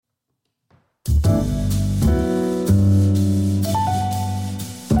Hey.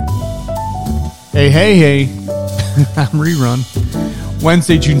 I'm Rerun.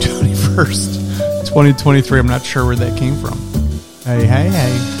 Wednesday, June 21st, 2023. I'm not sure where that came from. Hey.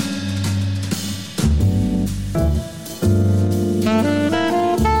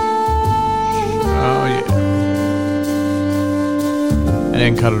 Oh, yeah. I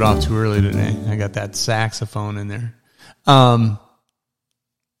didn't cut it off too early today. I got that saxophone in there.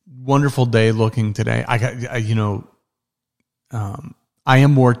 Wonderful day looking today. I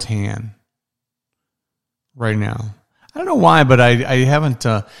am more tan right now. I don't know why, but I haven't,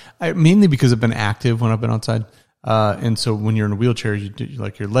 mainly because I've been active when I've been outside. And so when you're in a wheelchair,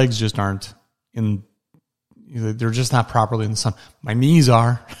 your legs just aren't they're just not properly in the sun. My knees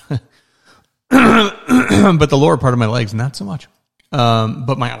are, but the lower part of my legs, not so much.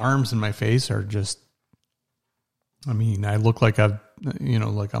 But my arms and my face are just, I look like I'm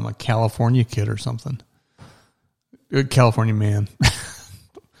a California kid or something. A California man,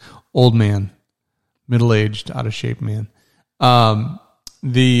 old man. Middle-aged, out-of-shape man. The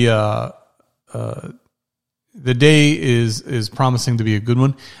day is promising to be a good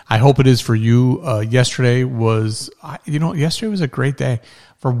one. I hope it is for you. Yesterday was a great day.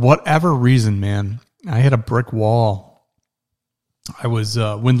 For whatever reason, man, I hit a brick wall. I was,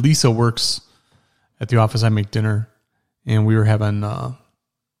 when Lisa works at the office, I make dinner, and we were having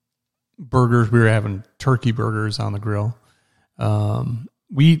burgers. We were having turkey burgers on the grill.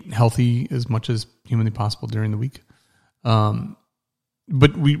 We eat healthy as much as humanly possible during the week.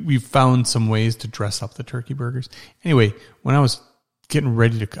 But we found some ways to dress up the turkey burgers. Anyway, when I was getting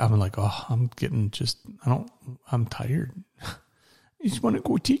ready to, I'm like, I'm tired. I just want to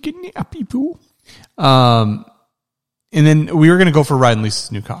go take a nappy poo. And then we were going to go for a ride in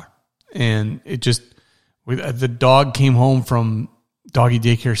Lisa's new car. And the dog came home from doggy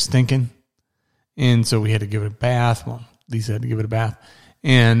daycare stinking. And so we had to give it a bath. Well, Lisa had to give it a bath.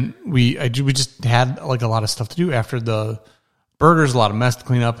 And we just had like a lot of stuff to do after the burgers, a lot of mess to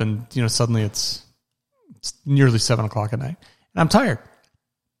clean up, and suddenly it's nearly 7:00 at night, and I'm tired.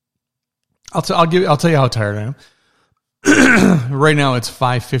 I'll tell you how tired I am. Right now it's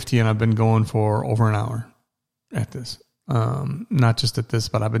 5:50, and I've been going for over an hour at this. Not just at this,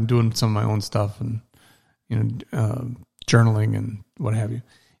 but I've been doing some of my own stuff and journaling and what have you.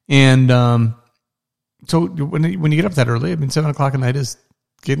 And so when you get up that early, 7:00 at night is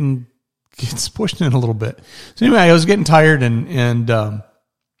gets pushed in a little bit. So anyway, I was getting tired, and we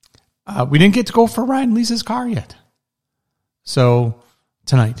didn't get to go for a ride in Lisa's car yet. So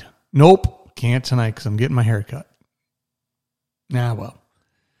tonight, nope, can't tonight because I'm getting my hair cut.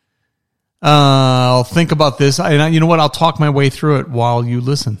 I'll think about this, and you know what? I'll talk my way through it while you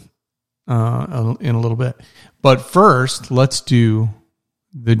listen in a little bit. But first, let's do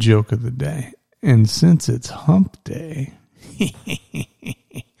the joke of the day. And since it's hump day,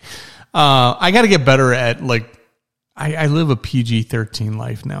 I got to get better at I live a PG-13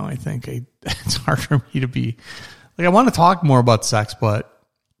 life now. I think it's hard for me to be I want to talk more about sex, but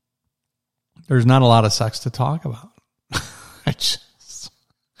there's not a lot of sex to talk about.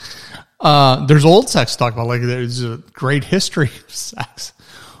 There's old sex to talk about. There's a great history of sex,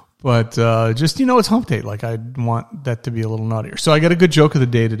 but it's hump day. I want that to be a little nuttier. So I got a good joke of the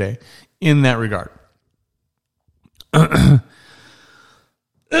day today in that regard.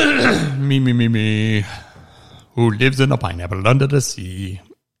 Me. Who lives in a pineapple under the sea?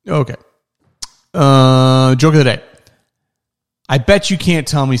 Okay. Joke of the day. I bet you can't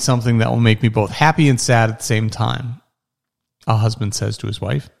tell me something that will make me both happy and sad at the same time. A husband says to his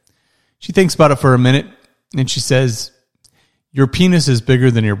wife. She thinks about it for a minute, and she says, your penis is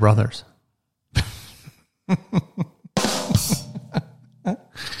bigger than your brother's.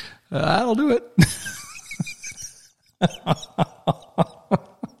 That'll do it.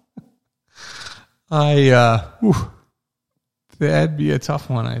 That'd be a tough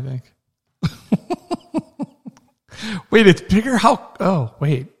one, I think. Wait, it's bigger? How? Oh,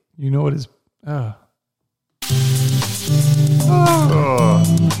 wait. You know what is? I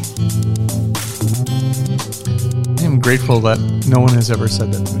am grateful that no one has ever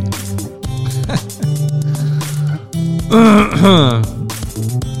said that to me.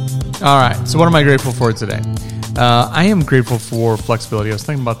 All right. So what am I grateful for today? I am grateful for flexibility. I was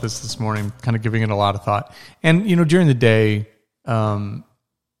thinking about this morning, kind of giving it a lot of thought. And, during the day,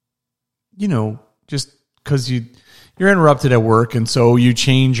 just because you're interrupted at work, and so you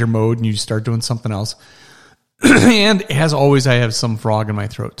change your mode and you start doing something else. And as always, I have some frog in my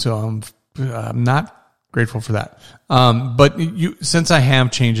throat, so I'm not grateful for that. But since I have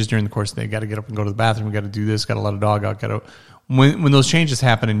changes during the course of the day, got to get up and go to the bathroom, got to do this, got to let a dog out, got to when those changes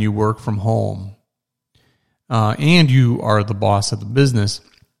happen and you work from home, and you are the boss of the business,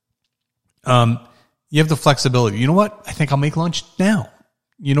 you have the flexibility. You know what? I think I'll make lunch now.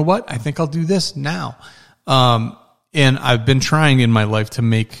 You know what? I think I'll do this now. And I've been trying in my life to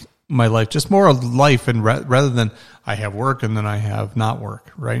make my life just more of life, and rather than I have work and then I have not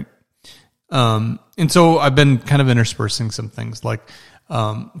work, right? And so I've been kind of interspersing some things. Like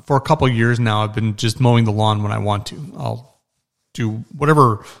for a couple of years now, I've been just mowing the lawn when I want to. I'll do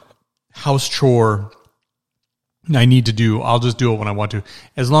whatever house chore I need to do. I'll just do it when I want to,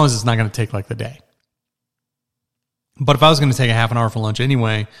 as long as it's not going to take like the day. But if I was going to take a half an hour for lunch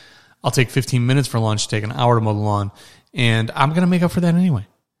anyway, I'll take 15 minutes for lunch, take an hour to mow the lawn, and I'm going to make up for that anyway.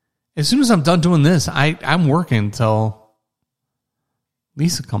 As soon as I'm done doing this, I'm working until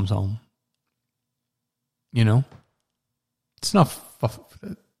Lisa comes home. You know? It's not,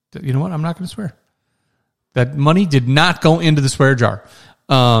 you know what? I'm not going to swear. That money did not go into the swear jar.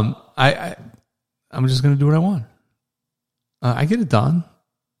 I'm just going to do what I want. I get it done.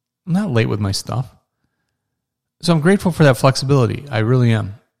 I'm not late with my stuff. So I'm grateful for that flexibility. I really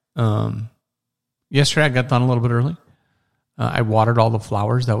am. Yesterday I got done a little bit early. I watered all the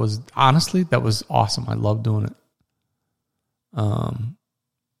flowers. That was awesome. I love doing it.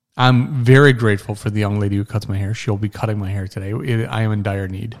 I'm very grateful for the young lady who cuts my hair. She'll be cutting my hair today. I am in dire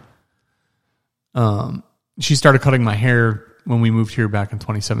need. She started cutting my hair when we moved here back in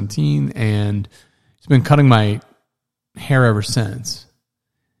 2017, and she's been cutting my hair ever since.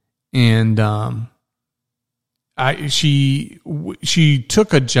 And she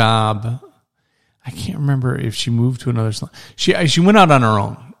took a job. I can't remember if she moved to another salon. She went out on her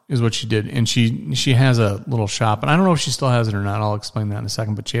own, is what she did, and she has a little shop, and I don't know if she still has it or not. I'll explain that in a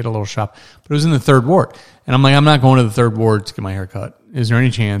second. But she had a little shop, but it was in the 3rd Ward, and I'm like, I'm not going to the 3rd Ward to get my hair cut. Is there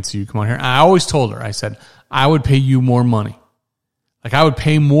any chance you come out here? I always told her, I said, I would pay you more money. Like, I would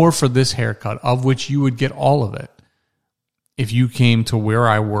pay more for this haircut, of which you would get all of it, if you came to where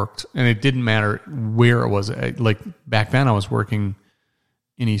I worked. And it didn't matter where it was. Like, back then I was working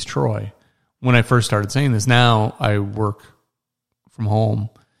in East Troy when I first started saying this. Now I work from home.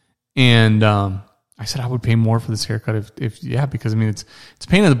 And I said I would pay more for this haircut because I mean, it's a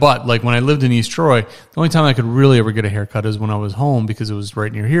pain in the butt. Like, when I lived in East Troy, the only time I could really ever get a haircut is when I was home, because it was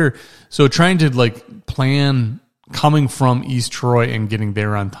right near here. So trying to like plan coming from East Troy and getting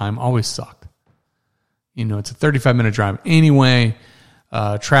there on time always sucked. You know, it's a 35-minute drive anyway.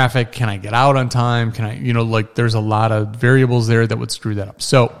 Traffic, can I get out on time? Can I, like, there's a lot of variables there that would screw that up.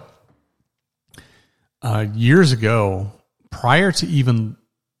 So years ago, prior to even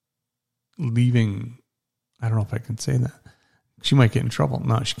leaving, I don't know if I can say that. She might get in trouble.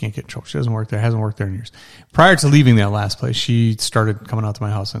 No, she can't get in trouble. She doesn't work there. Hasn't worked there in years. Prior to leaving that last place, she started coming out to my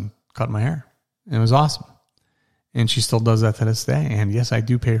house and cutting my hair. And it was awesome. And she still does that to this day. And yes, I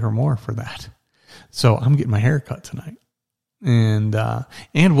do pay her more for that. So I'm getting my hair cut tonight. And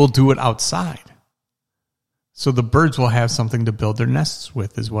we'll do it outside. So the birds will have something to build their nests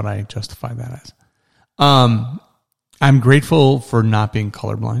with, is what I justify that as. I'm grateful for not being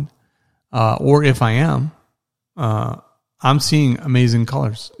colorblind. Or if I am, I'm seeing amazing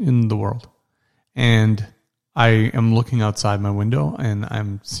colors in the world. And I am looking outside my window and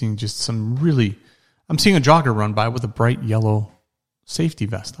I'm seeing just I'm seeing a jogger run by with a bright yellow safety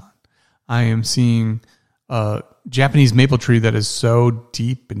vest on. I am seeing a Japanese maple tree that is so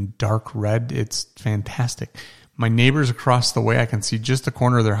deep and dark red. It's fantastic. My neighbors across the way, I can see just the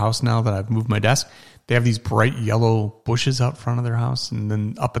corner of their house now that I've moved my desk. They have these bright yellow bushes out front of their house. And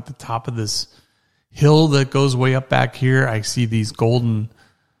then up at the top of this hill that goes way up back here, I see these golden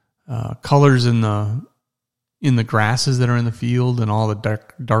colors in the grasses that are in the field, and all the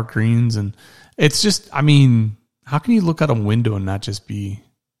dark greens. And it's just, I mean, how can you look out a window and not just be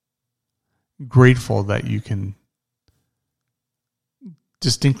grateful that you can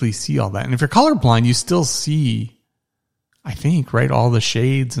distinctly see all that? And if you're colorblind, you still see, I think, right, all the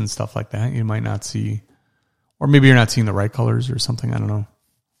shades and stuff like that. You might not see, or maybe you're not seeing the right colors or something. I don't know.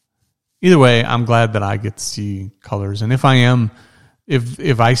 Either way, I'm glad that I get to see colors. And if I am,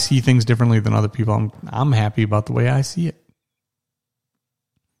 if I see things differently than other people, I'm happy about the way I see it.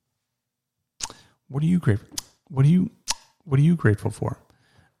 What are you grateful? What are you grateful for?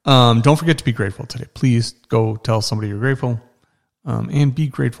 Don't forget to be grateful today. Please go tell somebody you're grateful, and be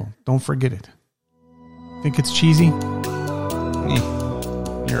grateful. Don't forget it. Think it's cheesy?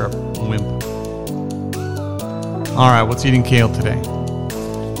 You're a wimp. All right, what's eating kale today?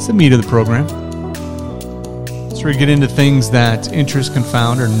 It's the meat of the program. So we get into things that interest,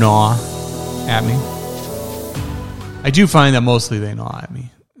 confound, or gnaw at me. I do find that mostly they gnaw at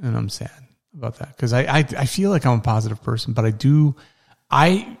me, and I'm sad. about that because I feel like I'm a positive person, but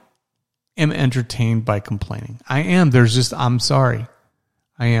I am entertained by complaining. I am. I'm sorry.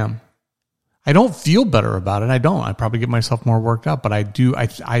 I am. I don't feel better about it. I don't. I probably get myself more worked up, but I do.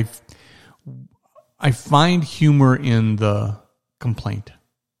 I find humor in the complaint.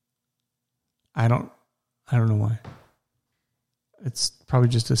 I don't know why. It's probably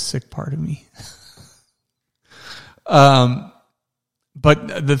just a sick part of me. But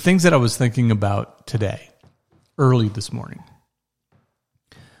the things that I was thinking about today, early this morning,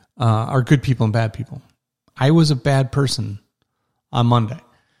 are good people and bad people. I was a bad person on Monday.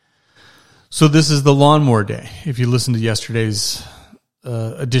 So this is the lawnmower day. If you listened to yesterday's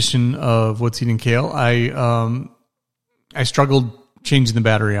edition of What's Eating Kale, I struggled changing the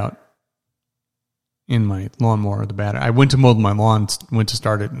battery out in my lawnmower. The battery. I went to mow my lawn, went to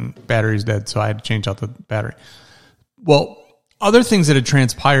start it, and battery's dead, so I had to change out the battery. Well, other things that had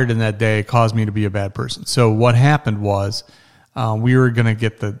transpired in that day caused me to be a bad person. So what happened was we were going to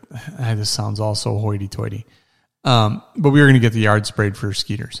get this sounds all so hoity-toity, but we were going to get the yard sprayed for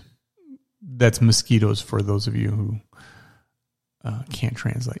skeeters. That's mosquitoes for those of you who can't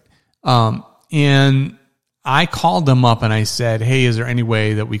translate. And I called them up and I said, hey, is there any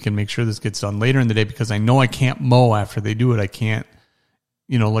way that we can make sure this gets done later in the day? Because I know I can't mow after they do it. I can't,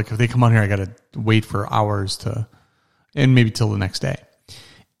 like if they come out here, I got to wait for hours and maybe till the next day.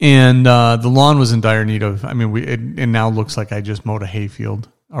 And the lawn was in dire need of, it now looks like I just mowed a hayfield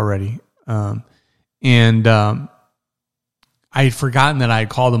already. I had forgotten that I had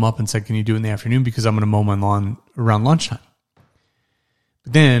called them up and said, can you do it in the afternoon? Because I'm going to mow my lawn around lunchtime.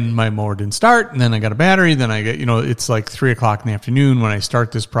 But then my mower didn't start, and then I got a battery. Then I get, it's like 3 o'clock in the afternoon when I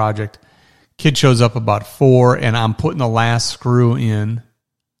start this project. Kid shows up about 4, and I'm putting the last screw in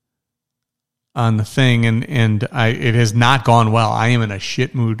on the thing, and it has not gone well. I am in a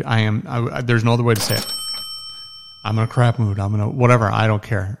shit mood. There's no other way to say it. I'm in a crap mood. Whatever. I don't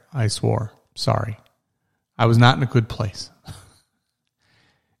care. I swore. Sorry. I was not in a good place.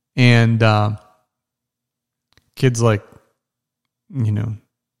 And kid's like,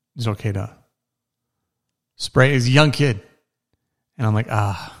 it's okay to spray. He's a young kid. And I'm like,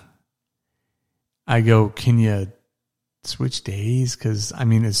 I go, can you switch days? Because,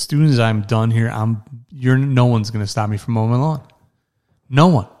 as soon as I'm done here, no one's going to stop me from mowing my lawn. No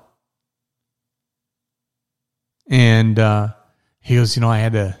one. And he goes, I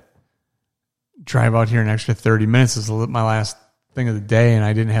had to drive out here an extra 30 minutes. This is my last thing of the day, and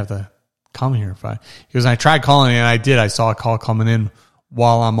I didn't have to come here. He goes, I tried calling, and I did. I saw a call coming in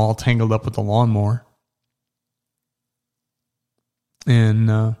while I'm all tangled up with the lawnmower.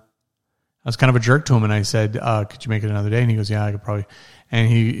 And I was kind of a jerk to him, and I said, could you make it another day? And he goes, yeah, I could probably. And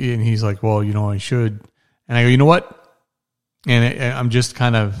he's like, well, I should. And I go, you know what? And I'm just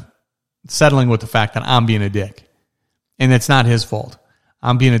kind of settling with the fact that I'm being a dick. And it's not his fault.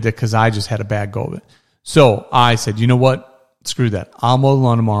 I'm being a dick because I just had a bad go of it. So I said, you know what? Screw that. I'll mow the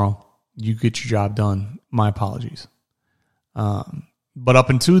lawn tomorrow. You get your job done. My apologies. But up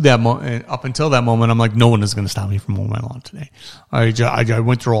until that moment, I'm like, no one is going to stop me from mowing my lawn today. I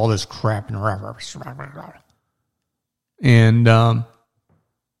went through all this crap and I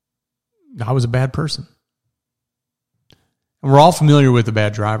was a bad person. And we're all familiar with the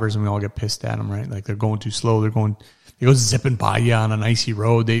bad drivers, and we all get pissed at them, right? Like they're going too slow. They go zipping by you on an icy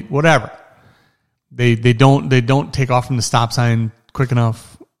road. Whatever. They don't take off from the stop sign quick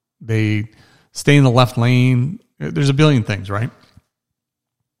enough. They stay in the left lane. There's a billion things, right?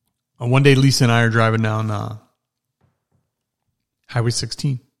 One day, Lisa and I are driving down Highway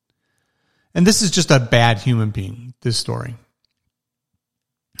 16. And this is just a bad human being, this story.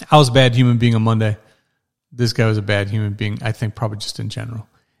 I was a bad human being on Monday. This guy was a bad human being, I think probably just in general.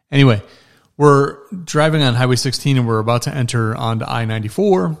 Anyway, we're driving on Highway 16 and we're about to enter onto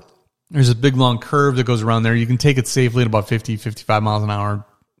I-94. There's a big long curve that goes around there. You can take it safely at about 50, 55 miles an hour.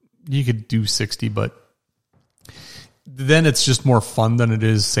 You could do 60, but then it's just more fun than it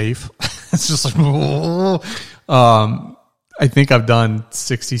is safe. It's just like, I think I've done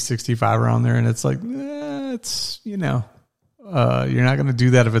 60, 65 around there, and it's like, you're not going to do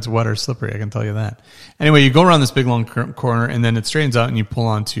that if it's wet or slippery, I can tell you that. Anyway, you go around this big long corner, and then it straightens out, and you pull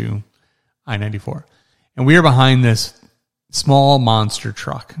onto I-94. And we are behind this small monster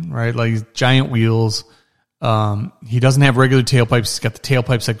truck, right? Like giant wheels. He doesn't have regular tailpipes. He's got the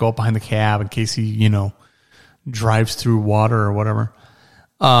tailpipes that go up behind the cab in case he, drives through water or whatever.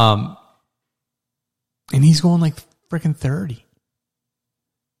 And he's going like freaking 30.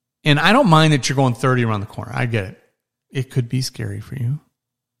 And I don't mind that you're going 30 around the corner. I get it. It could be scary for you.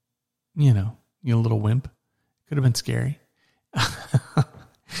 You little wimp. Could have been scary.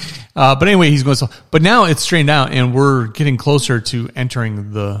 But anyway, he's going slow. But now it's straightened out, and we're getting closer to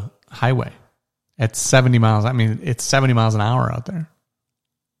entering the highway at 70 miles. I mean, it's 70 miles an hour out there.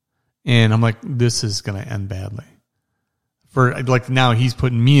 And I'm like, this is going to end badly. For like now he's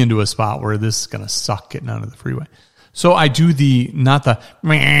putting me into a spot where this is going to suck getting out of the freeway. So I do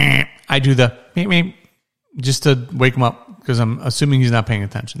I do the just to wake him up because I'm assuming he's not paying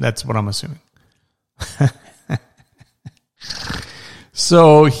attention. That's what I'm assuming.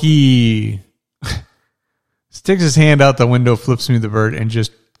 So he sticks his hand out the window, flips me the bird, and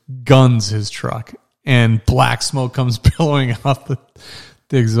just guns his truck. And black smoke comes billowing off the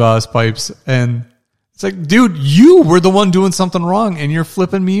exhaust pipes. And it's like, dude, you were the one doing something wrong, and you're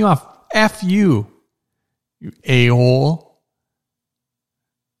flipping me off. F you, you a-hole.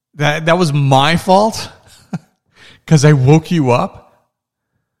 That was my fault because I woke you up.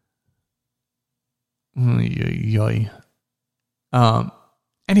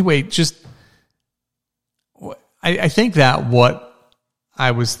 Anyway, just I think that what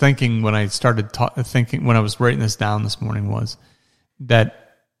I was thinking when I started thinking when I was writing this down this morning was that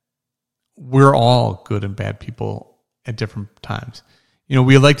we're all good and bad people at different times. You know,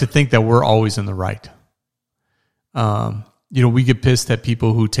 we like to think that we're always in the right. You know, we get pissed at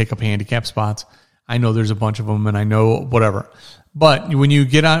people who take up handicap spots. I know there's a bunch of them, and I know whatever. But when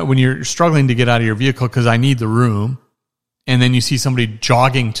you're struggling to get out of your vehicle because I need the room, and then you see somebody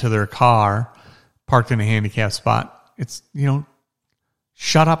jogging to their car parked in a handicap spot, it's, you know,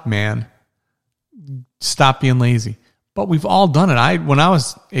 shut up, man. Stop being lazy. But we've all done it. When I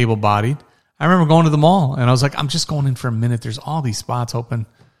was able-bodied, I remember going to the mall, and I was like, I'm just going in for a minute. There's all these spots open.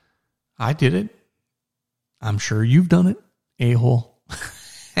 I did it. I'm sure you've done it, a-hole.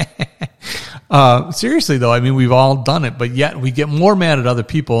 Seriously, though, I mean, we've all done it, but yet we get more mad at other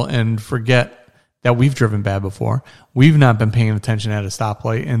people and forget that we've driven bad before. We've not been paying attention at a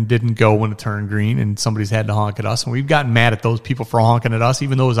stoplight and didn't go when it turned green, and somebody's had to honk at us, and we've gotten mad at those people for honking at us,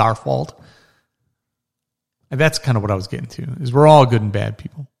 even though it was our fault. And that's kind of what I was getting to, is we're all good and bad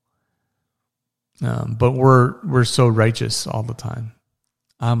people. But we're so righteous all the time.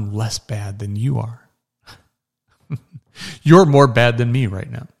 I'm less bad than you are. You're more bad than me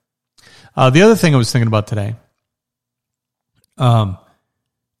right now. The other thing I was thinking about today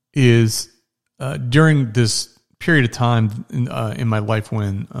is during this period of time in my life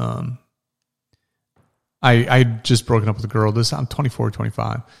when I just broken up with a girl. I'm 24,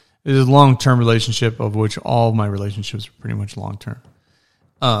 25. It is a long-term relationship, of which all my relationships are pretty much long-term.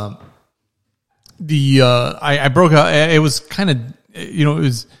 I broke up. It was kind of, you know, it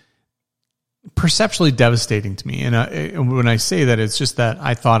was perceptually devastating to me. And when I say that, it's just that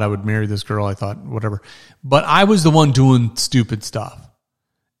I thought I would marry this girl. I thought whatever, but I was the one doing stupid stuff.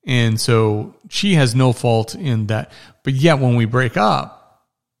 And so she has no fault in that. But yet when we break up,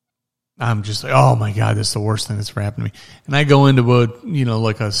 I'm just like, oh my God, this is the worst thing that's ever happened to me. And I go into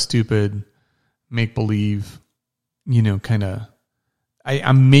like a stupid make-believe, kind of,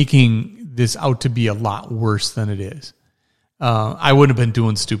 I'm making this out to be a lot worse than it is. I wouldn't have been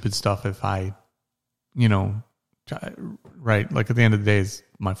doing stupid stuff if I, right, like at the end of the day, it's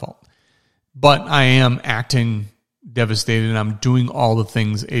my fault. But I am acting devastated, and I'm doing all the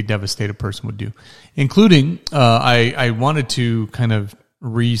things a devastated person would do, including I wanted to kind of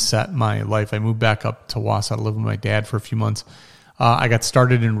reset my life. I moved back up to Wausau to live with my dad for a few months. I got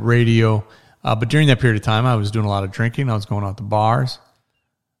started in radio, but during that period of time, I was doing a lot of drinking. I was going out to bars,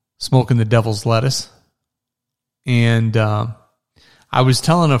 smoking the devil's lettuce. And I was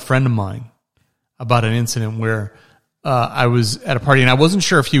telling a friend of mine about an incident where I was at a party, and I wasn't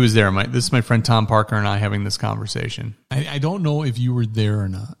sure if he was there. This is my friend Tom Parker and I having this conversation. I don't know if you were there or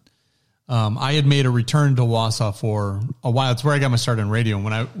not. I had made a return to Wausau for a while. It's where I got my start in radio.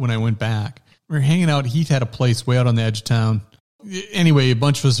 And when I went back, we were hanging out. Heath had a place way out on the edge of town. Anyway, a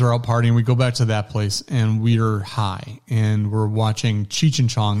bunch of us are out partying. We go back to that place, and we're high, and we're watching Cheech and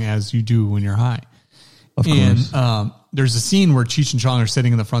Chong, as you do when you're high. Of course. And there's a scene where Cheech and Chong are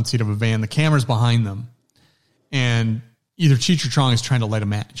sitting in the front seat of a van. The camera's behind them, and either Cheech or Chong is trying to light a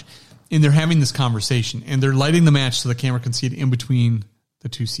match. And they're having this conversation, and they're lighting the match so the camera can see it in between the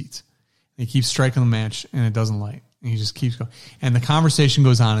two seats. And he keeps striking the match, and it doesn't light. And he just keeps going. And the conversation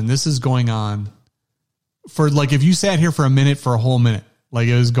goes on, and this is going on for, like, if you sat here for a minute, for a whole minute, like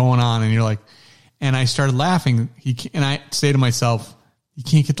it was going on, and you're like, and I started laughing. And I say to myself, you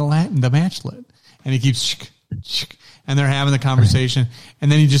can't get the match lit. And he keeps, and they're having the conversation,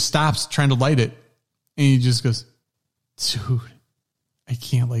 and then he just stops trying to light it, and he just goes, dude, I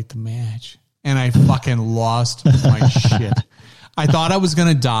can't light the match. And I fucking lost my shit. I thought I was going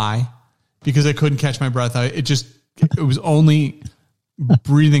to die because I couldn't catch my breath. It was only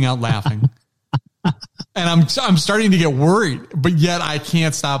breathing out laughing. And I'm starting to get worried, but yet I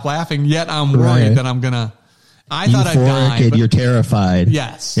can't stop laughing. Yet I'm worried that I'm going to, I thought I'd die. And you're terrified.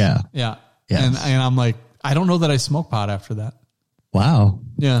 Yes. Yeah. Yeah. Yes. And I'm like, I don't know that I smoke pot after that. Wow.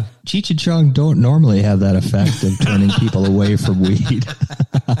 Yeah. Cheech and Chong don't normally have that effect of turning people away from weed.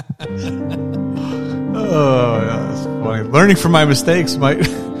 Oh, yeah, that's funny. Learning from my mistakes might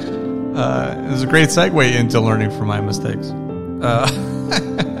is a great segue into learning from my mistakes.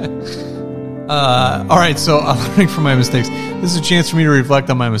 All right, so learning from my mistakes. This is a chance for me to reflect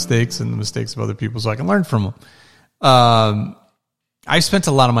on my mistakes and the mistakes of other people so I can learn from them. I spent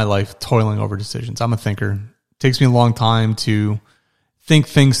a lot of my life toiling over decisions. I'm a thinker. It takes me a long time to think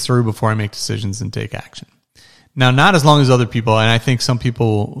things through before I make decisions and take action. Now, not as long as other people, and I think some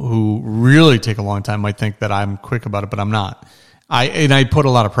people who really take a long time might think that I'm quick about it, but I'm not. I put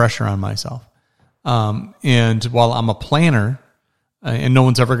a lot of pressure on myself. And while I'm a planner, and no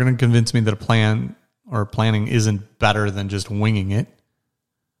one's ever going to convince me that a plan or planning isn't better than just winging it,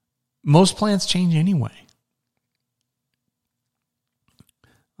 most plans change anyway.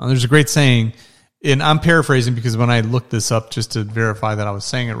 There's a great saying, and I'm paraphrasing because when I looked this up just to verify that I was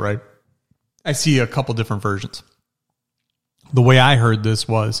saying it right, I see a couple different versions. The way I heard this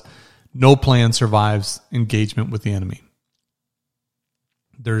was, no plan survives engagement with the enemy.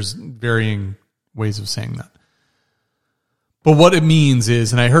 There's varying ways of saying that. But what it means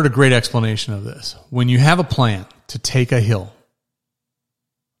is, and I heard a great explanation of this, when you have a plan to take a hill,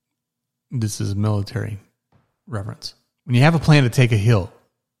 this is a military reference. When you have a plan to take a hill,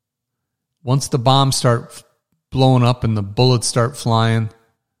 once the bombs start blowing up and the bullets start flying,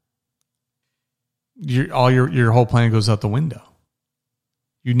 your whole plan goes out the window.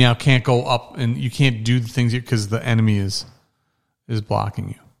 You now can't go up and you can't do the things because the enemy is blocking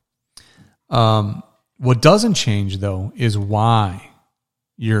you. What doesn't change though is why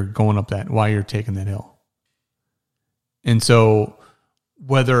you're going up why you're taking that hill. And so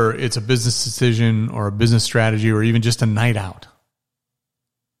whether it's a business decision or a business strategy or even just a night out,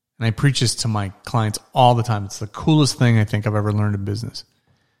 and I preach this to my clients all the time. It's the coolest thing I think I've ever learned in business.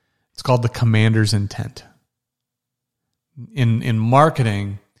 It's called the commander's intent. In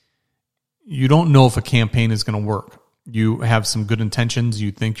marketing, you don't know if a campaign is going to work. You have some good intentions.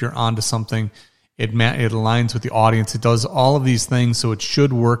 You think you're onto something. It aligns with the audience. It does all of these things, so it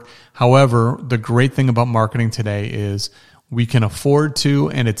should work. However, the great thing about marketing today is we can afford to,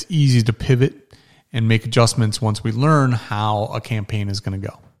 and it's easy to pivot and make adjustments once we learn how a campaign is going to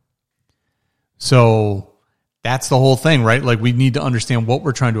go. So that's the whole thing, right? Like we need to understand what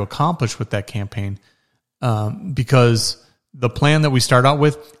we're trying to accomplish with that campaign, because the plan that we start out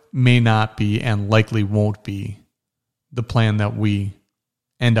with may not be and likely won't be the plan that we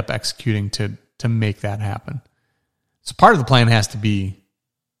end up executing to make that happen. So part of the plan has to be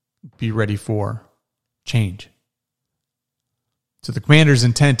ready for change. So the commander's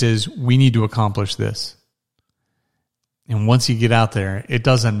intent is we need to accomplish this. And once you get out there, it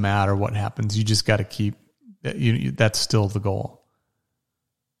doesn't matter what happens. You just got to keep, that's still the goal.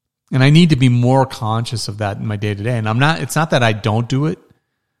 And I need to be more conscious of that in my day-to-day. And it's not that I don't do it.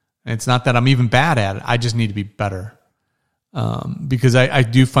 It's not that I'm even bad at it. I just need to be better. Because I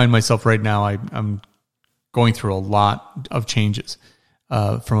do find myself right now, I'm going through a lot of changes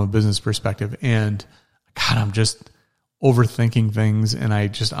from a business perspective. And God, I'm just overthinking things. And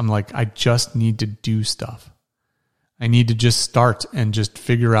I'm like, I just need to do stuff. I need to just start and just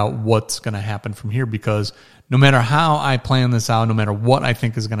figure out what's going to happen from here, because no matter how I plan this out, no matter what I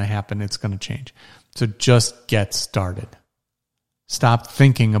think is going to happen, it's going to change. So just get started. Stop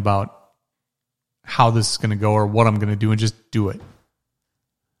thinking about how this is going to go or what I'm going to do and just do it.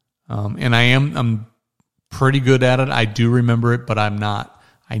 And I'm pretty good at it. I do remember it, but I'm not.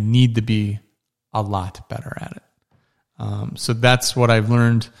 I need to be a lot better at it. So that's what I've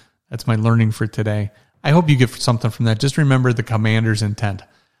learned. That's my learning for today. I hope you get something from that. Just remember the commander's intent.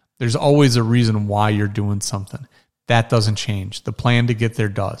 There's always a reason why you're doing something. That doesn't change. The plan to get there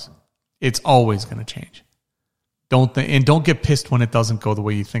does. It's always going to change. Don't get pissed when it doesn't go the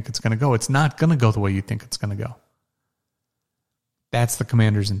way you think it's going to go. It's not going to go the way you think it's going to go. That's the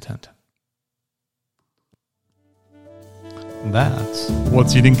commander's intent. And that's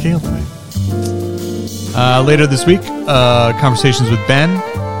what's eating kale today. Later this week, conversations with Ben,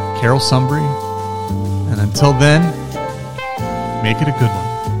 Carol Sumbry. And until then, make it a good one.